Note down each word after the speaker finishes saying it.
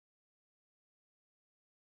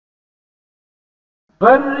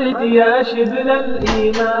غرد يا شبل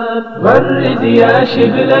الإيمان غرد يا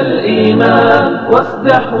شبل الإيمان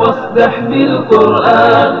واصدح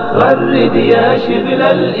بالقرآن غرد يا شبل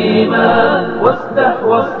الإيمان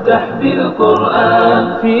واصدح بالقرآن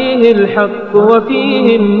فيه الحق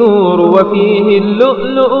وفيه النور وفيه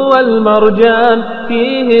اللؤلؤ والمرجان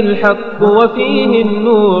فيه الحق وفيه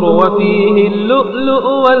النور وفيه اللؤلؤ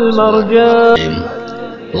والمرجان.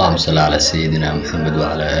 اللهم صل على سيدنا محمد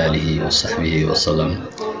وعلى آله وصحبه وسلم.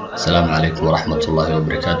 السلام عليكم ورحمة الله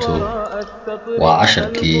وبركاته.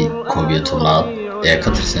 وعشركي كوبيتونات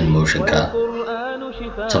كترسن موشنكا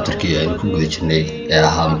chapterkii aynu ku guda jirnay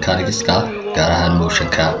ahaa mechanicska gaar ahaan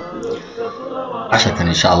motionka. casharkan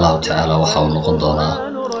insha Allah ta'ala waxa uu noqon doonaa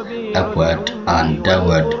upward and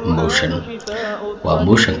downward motion. waa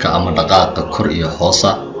motionka ama dhaqaaqa kor iyo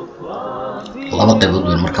hoosa. laba qaybood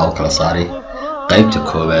weyn markaa u kala saaray. qaybta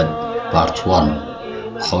koowaad part 1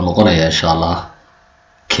 waxa uu noqonayaa insha Allah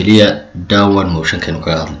kaliya downward motion kan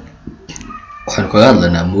ka hadlo. waxaan ka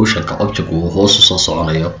hadlaynaa motionka object uu hoos u soo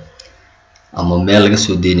soconayo ama meel laga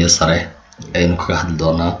soo deeniyo sare aynu ka hadli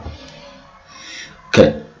doonaa.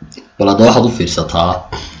 walaada waxaad u fiirsataa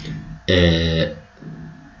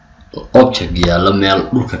object yaala meel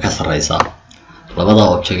dhulka ka sareysa. labada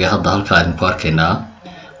object hadda halka aynu ku arkaynaa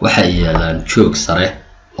waxa ay yaalaan joog sare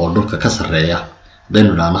oo dhulka ka sareeya.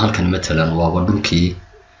 hadaynu dhaana halkan matalan waa dhulkii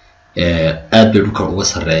aad bay dhulka uga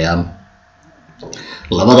sareeyaan.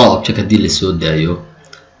 labada object hadii la soo daayo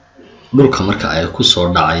dhulka marka ay ku soo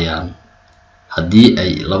dhacayaan haddii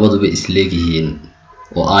ay labaduba isleeyihiin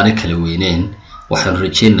oo aanay kala weyneyn waxaan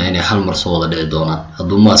rajeynayaa inay hal mar soo wada dhici doonaan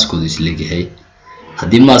hadduu maaskoodu isleeyahay.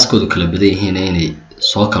 haddii maaskoodu kala badan yihiin inay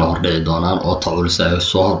soo kala hor dhici doonaan oo taculus ay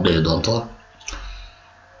soo hor dhici doonto.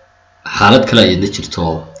 xaalad kale ay jirto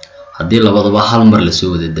haddii labadaba hal mar la soo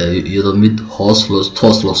wada daayo iyadoo mid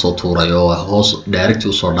toos loo soo tuurayo oo hoos direct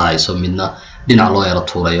u soo dhacayso midna dhinac loo yara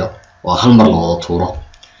tuurayo oo hal mar la wada tuuro.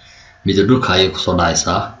 mid dhulka ay ku soo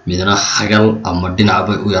dhacaysaa midna xagal ama dhinac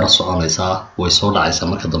bay u yara soconaysaa way soo dhacaysaa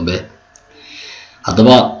marka dambe.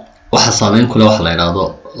 haddaba waxa saameyn ku leh waxa la yiraahdo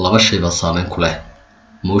laba shay ba saameyn ku leh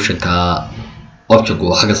motionka object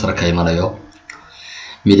uu xagga sare ka imanayo.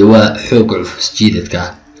 mid waa xoogga cufisjiidadka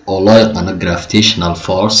oo loo yaqaan gravitational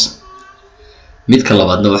force. midka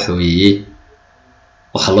labaadna waxa weeye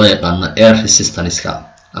waxa loo yaqaan air resistance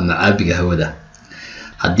ama caabiga hawada.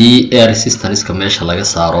 haddii air resistance meesha laga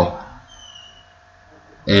saaro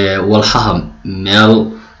walxaha meel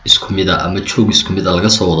isku mid ah ama joog isku mid ah laga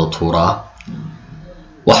soo wada tuuraa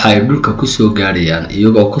waxa ay dhulka ku soo gaarayaan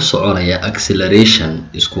iyagoo ku soconaya acceleration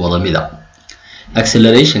isku wada mid ah.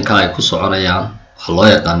 acceleration ka ay ku soconayaan waxa loo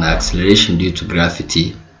yaqaan acceleration due to gravity.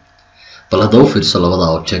 bal hadda u fiirso labada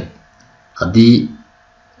object haddii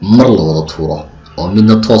mar la wada tuuro oo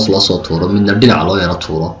midna toos loo soo tuuro midna dhinac loo yara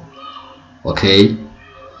tuuro. okay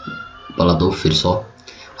bal hadda u fiirso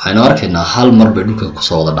waxaynu arkaynaa hal mar bay dhulka ku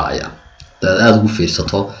soo wada dhacayaan. dad aad ugu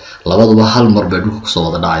fiirsato labaduba hal mar bay dhulka ku soo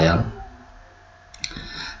wada dhacayaan.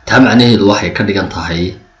 taa macnaheedu waxay ka dhigan tahay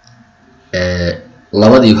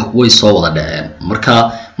labadii way soo wada dhaceen.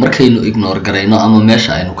 markaynu ignore garayno ama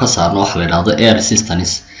meesha aynu ka saarno waxa la yiraahdo air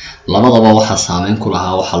resistance labadaba waxa saameyn ku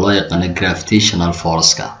lahaa waxa loo yaqaan gravitational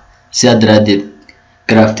force-ka. sidaa daraadeed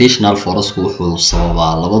gravitational force wuxuu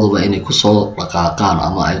sababaa labaduba inay ku soo dhaqaaqaan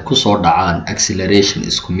ama ay ku soo dhacaan acceleration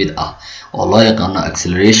isku mid ah oo loo yaqaan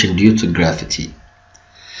acceleration due to gravity.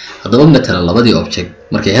 haddaba matalan labadii object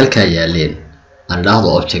markay halka yaaleen aan dhaahdo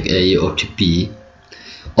object A iyo object B.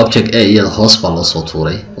 object A iyada hoos baa loo soo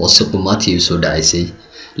tuuray oo si qumaati u soo dhacaysay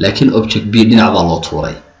laakiin object B dhinac baa loo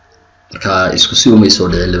tuuray marka isku si uma soo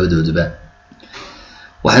dhicin labadooduba.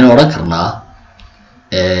 waxaynu oran karnaa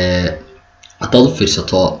hadaad u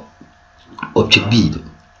fiirsato object B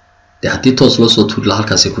haddii toos loo soo tuuri lahaa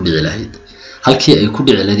halkaas ay ku dhici lahayd. halkii ay ku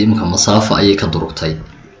dhici lahayd iminka masaafo ayay ka durugtay.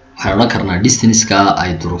 waxaan oran karnaa distance-ka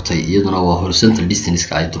ay durugtay iyaduna waa horizontal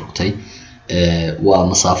distance-ka ay durugtay. waa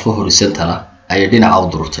masaafo horizontal ah ay dhinaca u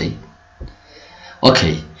durugtay.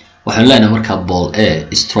 okay waxaan leenahay marka ball A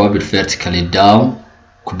is thrown vertically down.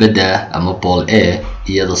 kubadda ama ball A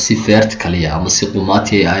iyada si vertically ama si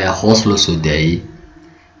qumaati ay hoos loo soo daayay.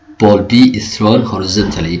 ball B is thrown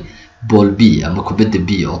horizontally. ball B ama kubadda B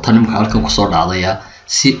oo tan imka halkan ku soo dhacday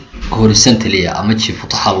si horizontally ama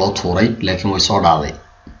jifutaha loo tuuray laakiin way soo dhacday.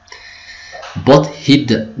 both hit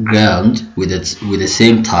the ground with the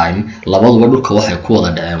same time. labaduba dhulka waxay ku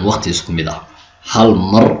wada dhaceen waqti isku mid ah. hal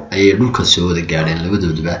mar ayay dhulka soo wada gaadheen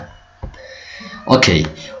labadooduba. okay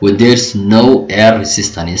when there's no air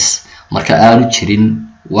resistance marka aanu jirin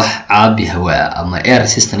wax caabi hawa ama air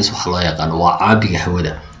resistance waxa loo yaqaan waa caabiga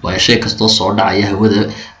hawada. waa shay kasto soo dhacaya hawada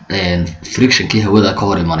friction kii hawada ka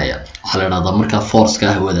hor imanaya waxa la yiraahdaa marka force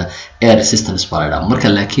ka hawada air resistance baa la yiraahdaa marka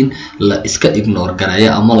laakiin la iska ignore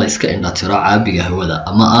gareeyo ama la iska indhatiro caabiga hawada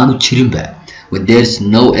ama aanu jirin ba when there is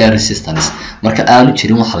no air resistance marka aanu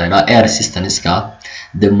jirin waxa la yiraahdaa air resistance ka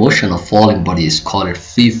the motion of falling body is called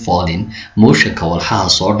free falling motion ka walxaha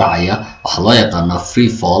soo dhacaya waxa loo yaqaanaa free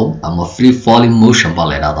fall ama free falling motion baa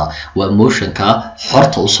la yiraahdaa waa motion ka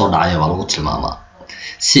xorta u soo dhacaya baa lagu tilmaamaa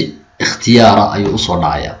si ikhtiyaara ayuu u soo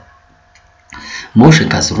dhacaya motion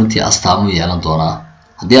kaas runtii astaamu yeelan doonaa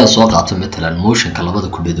haddii aan soo qaato matalan motion ka labada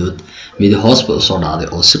kubadood mid hoos bay u soo dhacday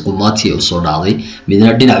oo si qumaati u soo dhacday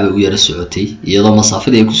midna dhinac bay u yara socotay iyadoo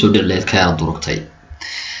masaafada ay ku soo dhicleed ka yara durugtay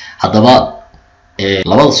haddaba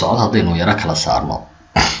labada socod haddaynu yara kala saarno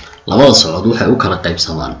labada socod waxay u kala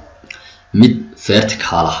qaybsamaan mid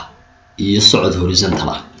vertical ah iyo socod horizontal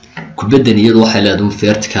ah kubadan iyadu waxay leedahay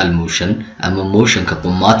vertical motion ama motionka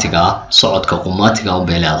qumaatiga ah socodka qumaatiga oo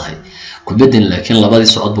bay leedahay kubadan laakiin labadii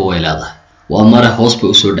socodba way leedahay waa mar hoos bay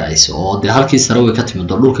u soo dhacayso oo de halkii sare way ka timid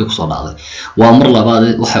dhulka ku soo dhacday waa mar labaad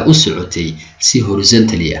waxay u socotay si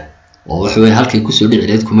horizontally ah oo waxa way halkii ku soo dhici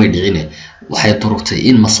lahayd kuma dhicine waxay durugtay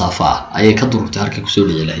in masaafo ah ayay ka durugtay halkii ku soo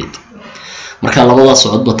dhici lahayd marka labada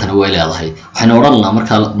socodba tan way leedahay waxayna oranayna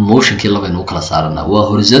marka motionkii laba inuu kala saarana waa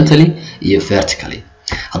horizontally iyo vertically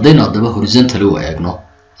haddaynu hadaba horizontally u eegno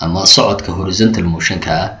ama socodka horizontal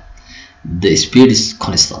motionka the speed is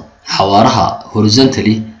constant xawaaraha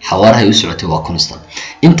horizontally xawaaraha u socotay waa constant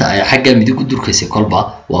inta ay xagga midig u durkaysay kolba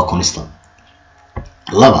waa constant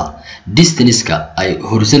laba distance-ka ay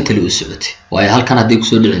horizontally u socotay waayo halkan haddii ku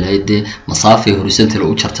soo dhici lahayd masaafay horizontally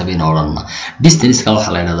u jartay bayna oranna distance-ka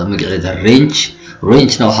waxa la yiraahdaa magaceeda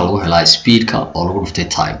range-na waxa lagu helaa speed-ka oo lagu dhuftay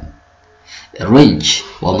time range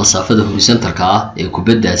waa masaafada horizontal-ka ah ee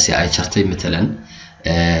kubadaasi ay jartay matalan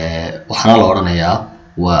waxana la oranayaa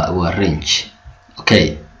waa range okay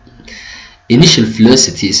initial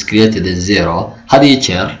velocity is greater than 0 hadii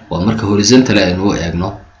jeer waa marka horizontal aynu eegno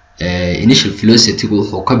initial velocity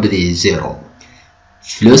wuxuu ka badiyay 0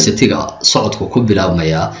 velocity-ga socodku ku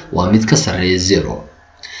bilaabmaya waa mid ka sareeya 0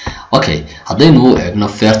 okay haddaynu eegno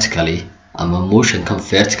vertically ama motion kan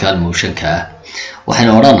vertical motion ka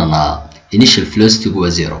waxayna oranaynaa initial velocity waa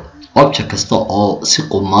 0 object kasta oo si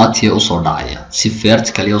qumaatiya u soo dhacaya si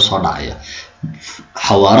vertically u soo dhacaya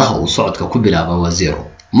xawaaraha uu socodka ku bilaabo waa 0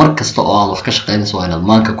 mar kasta oo aad wax ka shaqeynayso waa inaad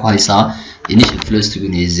maanka ku haysaa initial velocity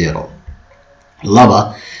inay 0 laba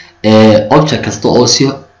object kasta oo si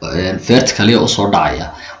vertically u soo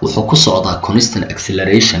dhacaya wuxuu ku socdaa constant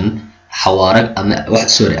acceleration xawaare ama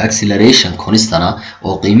acceleration constant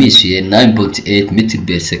oo qiimihiisu yahay 9.8 meter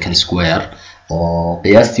per second square oo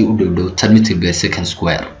qiyaastii u dhow 10 meter per second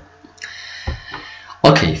square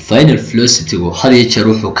okay final velocity hadii jeer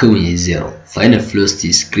wuxuu ka weyn yahay 0 final velocity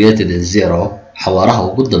is greater than 0 xawaaraha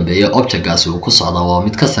ugu dambeeya object-gaasi uu ku socdaa waa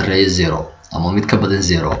mid ka sareeya 0 ama mid ka badan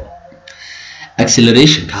 0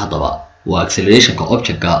 acceleration-ka hadaba waa acceleration-ka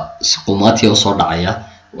object-ga si qumaatiya u soo dhacaya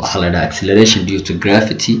waxa la yiraahdaa acceleration due to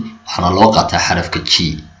gravity waxana loo qaataa xarafka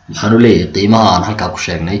g waxaanu leeyahay qiimaha aan halka ku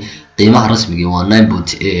sheegnay qiimaha rasmiga waa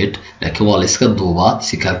 9.8 laakiin waa la iska duubaa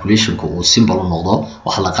si calculation-ku uu simple u noqdo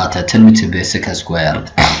waxa la qaataa 10 meter per second square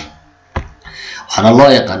waxana loo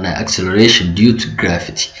yaqaanaa acceleration due to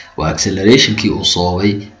gravity waa acceleration-kii uu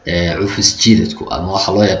sababay cufis jiidadku ama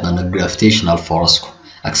waxa loo yaqaanaa gravitational force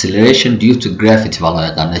acceleration due to gravity baa loo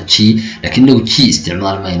yaqaanaa g laakiin nagu g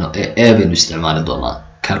isticmaal mayno ee baynu isticmaali doonaa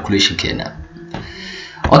calculation-keena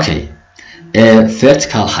okay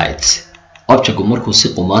vertical height object-gu markuu si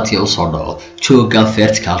qumaatiya u soo dhaco jooga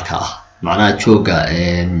vertical-ka ah macnaha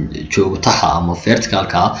joogtaha ama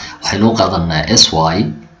vertical-ka waxaynu u qaadanaa sy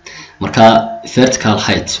marka vertical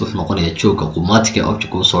height wuxuu noqonayaa jooga qumaatiga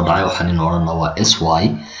object uu soo dhacay waxaan oranaa waa sy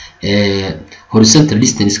horizontal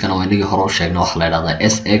distance-kana waa inaga hore u sheegnay waxa la yiraahdaa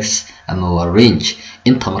sx ama waa range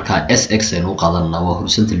inta marka sx aynu qaadanaa waa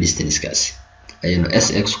horizontal distance-kaasi ayaynu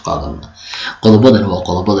sx u qaadanaa qodobadan waa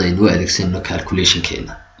qodobada aynu adeegsanno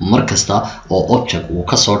calculation-keena markasta oo object uu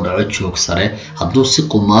ka soo dhaco joog sare hadduu si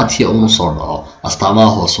qumaatiya u soo dhaco astaamaha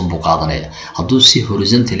hoos u qaadanaya hadduu si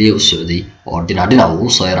horizontally u socday oo dhinac uu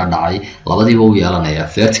soo yara dhacay labadiiba uu yeelanaya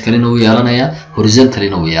vertically uu yeelanaya horizontally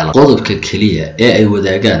uu yeelanaya qodobka kaliya ee ay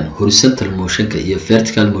wadaagaan horizontal motion-ka iyo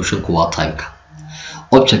vertical motion-ku waa time-ka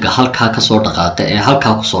object-ka halka ka soo dhaqaaqay ee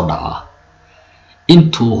halka ku soo dhaca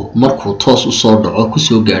intuu markuu toos u soo dhaco ku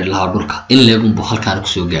soo gaari lahaa dhulka in leegun buu halkaan ku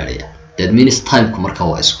soo gaaraya that means time-ku marka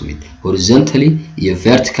waa isku mid horizontally iyo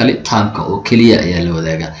vertically time-ka oo kaliya ayaa la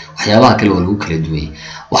wadaagaa waxyaabaha kale waa lagu kala duwan yahay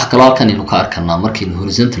waxa kale halkan inuu ka arkanaa markaynu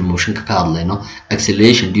horizontal motion-ka ka hadlayno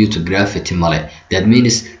acceleration due to gravity male that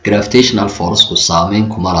means gravitational force ku saameyn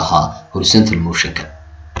kuma laha horizontal motion-ka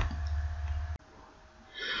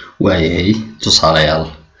waayahay tusaalayaal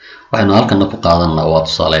waxaynu halkan ku qaadanaa waa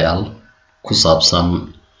tusaalayaal ku saabsan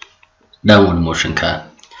downward motionka.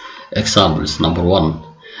 Examples. Number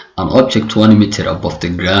 1, an object 20 meter above the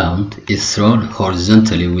ground is thrown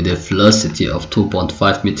horizontally with a velocity of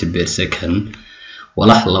 2.5 meter per second.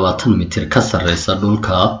 walax 20 mitir ka sareysa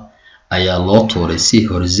dhulka ayaa loo tuuray si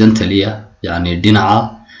horizontally yani dhinaca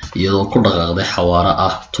iyadoo ku dhaqaaqday xawaare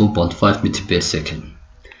ah 2.5 meter per second.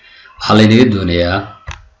 waxaa laynaga doonayaa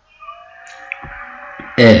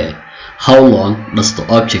A. How long does the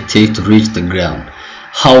object take to reach the ground?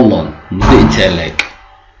 How long? muddo intee leeg?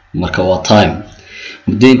 marka waa time.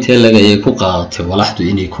 muddo intee leeg ayay ku qaadatay walaxdu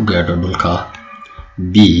inay ku gaadho dhulka?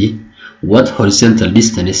 B. What horizontal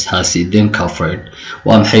distance has it then covered?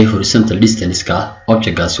 waa maxay horizontal distance-ka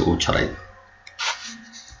object-gaasi uu jaray?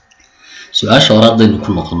 su-aasha hore haddaynu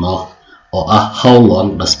ku noqono oo ah how long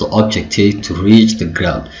does the object take to reach the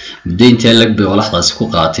ground? muddo intee leeg bay walaxdaasi ku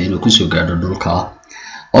qaadatay inuu kusoo gaadho dhulka?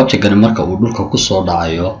 object-gani marka uu dhulka kusoo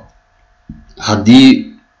dhacayo haddii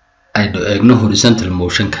aynu eegno horizontal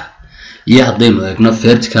motion-ka iyo haddaynu eegno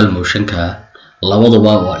vertical motion-ka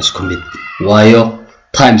labaduba waa isku mid waayo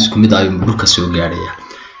time isku mid ayuu dhulka soo gaadhaya.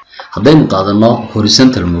 haddaynu qaadano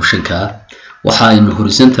horizontal motion-ka waxa aynu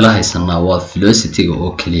horizontal haysanaa waa velocity-ga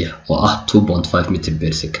oo kaliya oo ah 2.5 meter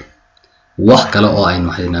per second. wax kale oo aynu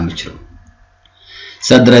haynaa ma jiro.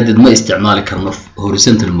 saadaradeed ma isticmaali karno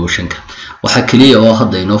horizontal motion-ka. waxa kaliya oo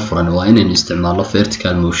hadda inoo furan waa inaynu isticmaalno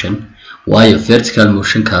vertical motion waayo vertical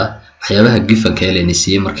motion-ka waxyaabaha gifanka ee la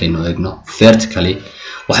siiyay markaynu eegno vertically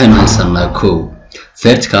waxaynu haysanaa ko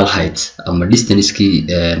vertical height ama distance-kii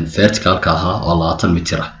vertical-ka ahaa oo 20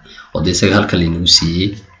 mitir ah oo isaga halka laynagu siiyay.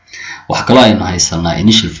 wax kale aynu haysanaa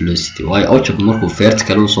initial velocity waayo object markuu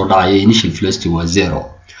vertical u soo dhacayo initial velocity waa 0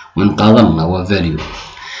 waan qaadanaa waa value.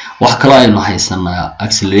 wax kale aynu haysanaa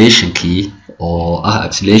acceleration-kii oo ah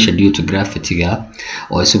acceleration due to gravity-ga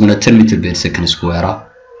oo isaguna 10 meter per second square ah.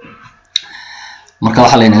 marka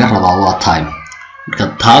waxa laynaga rabaa waa time. marka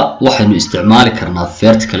taa waxaynu isticmaali karnaa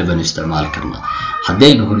vertical baynu isticmaali karnaa.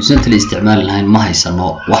 haddaynu horizontal isticmaali lahayn ma haysano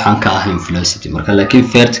waxaan ka ahayn velocity. marka laakiin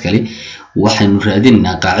vertically waxaynu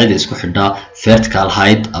raadinaynaa qaacida isku xidha vertical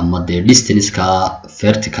height ama the distance-ka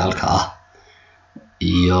vertical-ka ah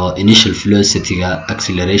iyo initial velocity-ga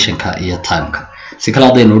acceleration-ka iyo time-ka. si kale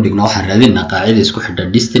haddaynu u dhigno waxaan raadinaynaa qaacida isku xidha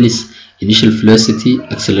distance, initial velocity,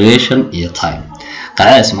 acceleration iyo time.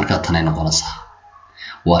 qaacidaas markaa tanay noqonaysaa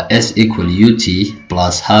waa s equal ut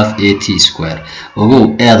plus half at square. ogow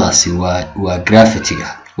eedaasi waa gravity-ga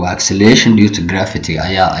waa acceleration due to gravity-ga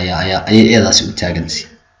ayaa eedaasi u taagantay.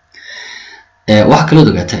 waxa kale oo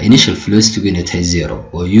ogaataa initial velocity inay tahay 0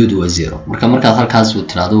 oo u waa 0. markaad halkaas u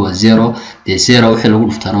tiraado waa 0 dee 0 wixii lagu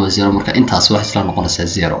dhuftaana waa 0 marka intaas wax isla noqonaysaa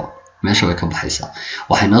 0 meesha way ka baxaysaa.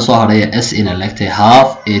 waxay noo soo hadhaya s ina leegtay half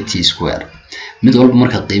at square. mid walba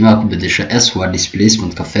markaad qiimaha ku bedesho s waa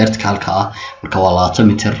displacement-ka vertical-ka ah marka waa 20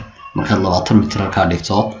 mitir. markaad 20 mitir halkaa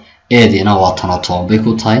dhigto eediina waa 10 bay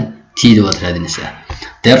ku tahay t-da waad raadinaysaa.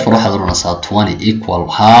 therefore waxaad oranaysaa 20 equal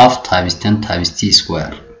half times 10 times t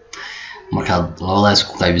square. markaad labadaas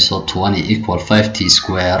ku qaybiso 20 equal 5t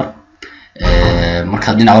square.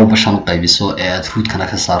 markaad dhinac walba 5 u qaybiso ee aad root-kana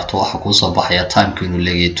ka saarto waxa kuu soo baxaya time-ku inuu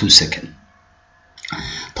leeyahay 2 second.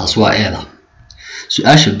 taas waa eeda.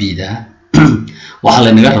 su-aasha b-da waxaa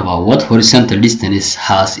laynaga rabaa what horizontal distance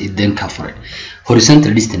has it then covered?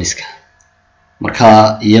 horizontal distance-ka marka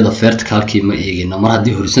iyada vertical-kii ma eegino. mar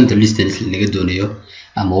haddii horizontal distance lanaga doonayo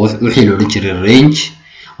ama wixii la odhan jiray range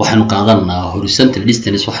waxaynu qaadanaa horizontal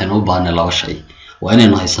distance. waxaynu u baahnay laba shay waa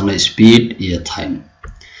inaynu haysano speed iyo time.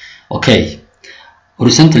 okay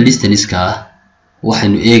horizontal distance-ka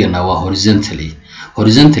waxaynu eeganaa waa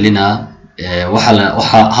horizontally-na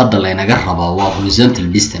waxa hadda laynaga rabaa waa horizontal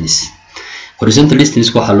distance. horizontal distance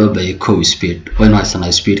waxaa loo baahiyay co speed. waynu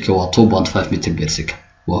haysanaa speed-ka waa 2.5 meter per second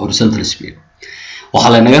waa horizontal speed.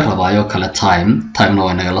 waxaa laynaga rabaayo kale time-na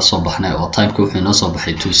way nagala soo baxnay oo time-ka wuxuu inoo soo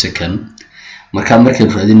baxay 2 second.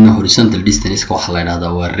 markaynu raadinayno horizontal distance-ka waxaa la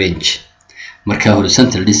yidhahdaa waa range. marka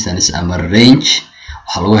horizontal distance ama range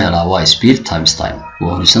waxaa lagu helaa waa speed times time.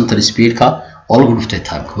 waa horizontal speed-ka oo lagu dhuftay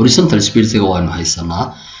time-ka. horizontal speed-ka waynu haysanaa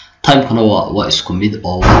time-kana waa isku mid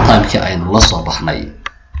oo waa time-kii aynu la soo baxnay.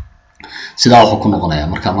 sidaa wuxuu ku noqonayaa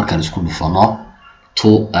markaan isku dhufano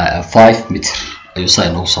 5 mitir ayuu saa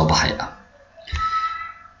inoogu soo baxaya.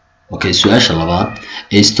 okay su-aasha labaad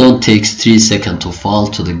a stone takes 3 seconds to fall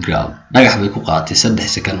to the ground. dhagax bay ku qaadatay 3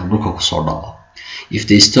 second oo dhulka kusoo dhaco. if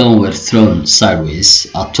the stone were thrown sideways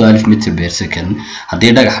at 12 meter per second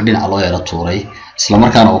haddii dhagaxa dhinaca loo yaro tuuray isla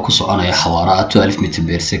markaana uu ku soconayo xawaare 12 meter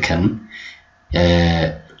per second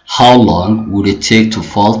how long would it take to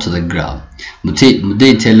fall to the ground muddo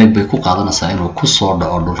intee lag bay ku qaadanaysaa inuu ku soo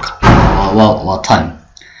dhaco dhulka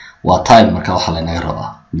waa time marka waxa la inaga rabaa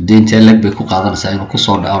muddo intee lag bay ku qaadanaysaa inuu ku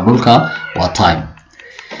soo dhaco dhulka waa time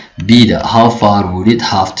b how far would it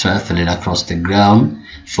have traveled across the ground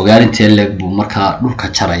fogaan intee lag buu marka dhulka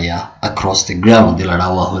jaraya across the ground dilaa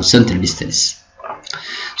waa horizontal distance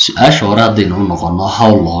su'aasha hore hadaynu noqono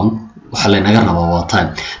how long waxa la inaga rabaa waa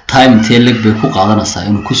time intee lag bay ku qaadanaysaa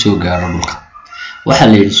inuu ku soo gaaro dhulka waxa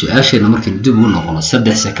la yiri su'aasheena markii dib u noqono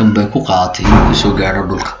 3 second bay ku qaadatay inuu ku soo gaaro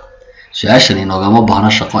dhulka su'aashan inoogama baahna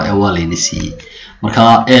shaqo ee waa la inisiiyay marka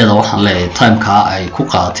eeda waxaan leeyahay time-ka ay ku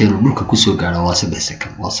qaadatay inuu dhulka ku soo gaaro waa 3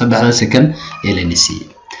 second waa 3 second ee la inisiiyay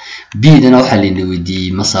b-dana waxa la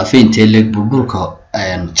weydiiyay masaafo intee lag buu dhulka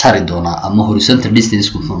jari doonaa ama horizontal distance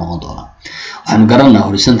muxuu noqon doonaa waxaan garanaa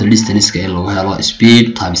horizontal distance ee lagu helo speed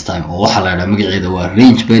times time oo waxa la yiraahdaa magaceeda waa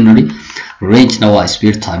range binary range na waa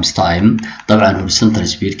speed times time dabcan horizontal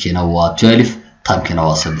speed keena waa 12 time keena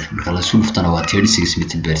waa 3 marka la sulftana waa 36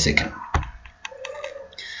 meter per second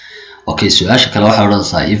okay su'aasha kale waxa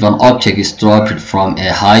oranaysaa if an object is dropped from a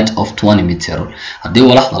height of 20 meter hadii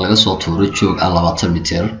walaxda laga soo tuuro joog 20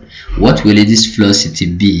 meter what will its velocity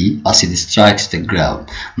be as it strikes the ground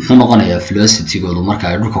muxuu noqonayaa velocity-goodu marka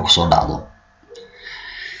ay dhulka ku soo dhacdo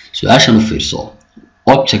su'aashan u fiirso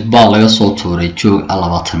object baa laga soo tuuray joog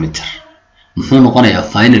 20 meter muxuu noqonayaa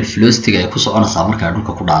final velocity ay ku soconaysaa marka ay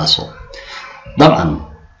dhulka ku dhacayso dabcan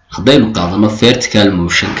hadaynu qaadano vertical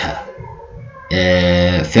motion-ka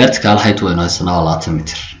vertical height waynu haysanaa 20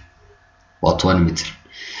 meter waa 20 meter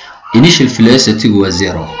initial velocity waa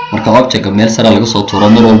 0 marka object meel sare laga soo tuuro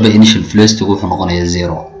mar walba initial velocity wuxuu noqonayaa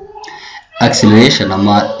 0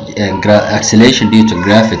 acceleration due to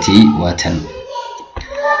gravity waa 10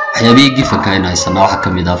 waxyaabihii gifanka aynu haysanaa waxaa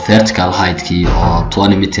kamid ah vertical height-kii oo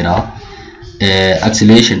 20 meter ah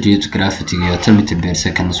acceleration due to gravity iyo 10 meter per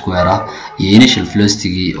second square ah iyo initial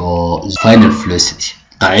velocity oo final velocity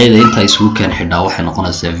qaacida inta isugu keen xidhaa waxay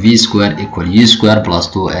noqonaysaa v square equal u square plus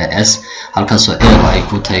 2as halkaas oo ay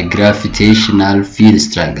ku tahay gravitational field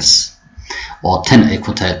strength oo 10 ay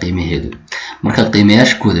ku tahay qiimaheedu marka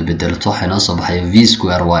qiimayaashkooda bedelato waxay noo soo baxay v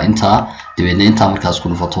square waa inta dibadna inta markaas ku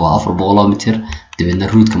dhufato waa 400 meter dibadna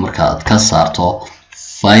root-ka marka aad ka saarto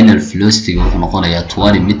final velocity wuxuu noqonayaa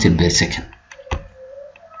 20 meter per second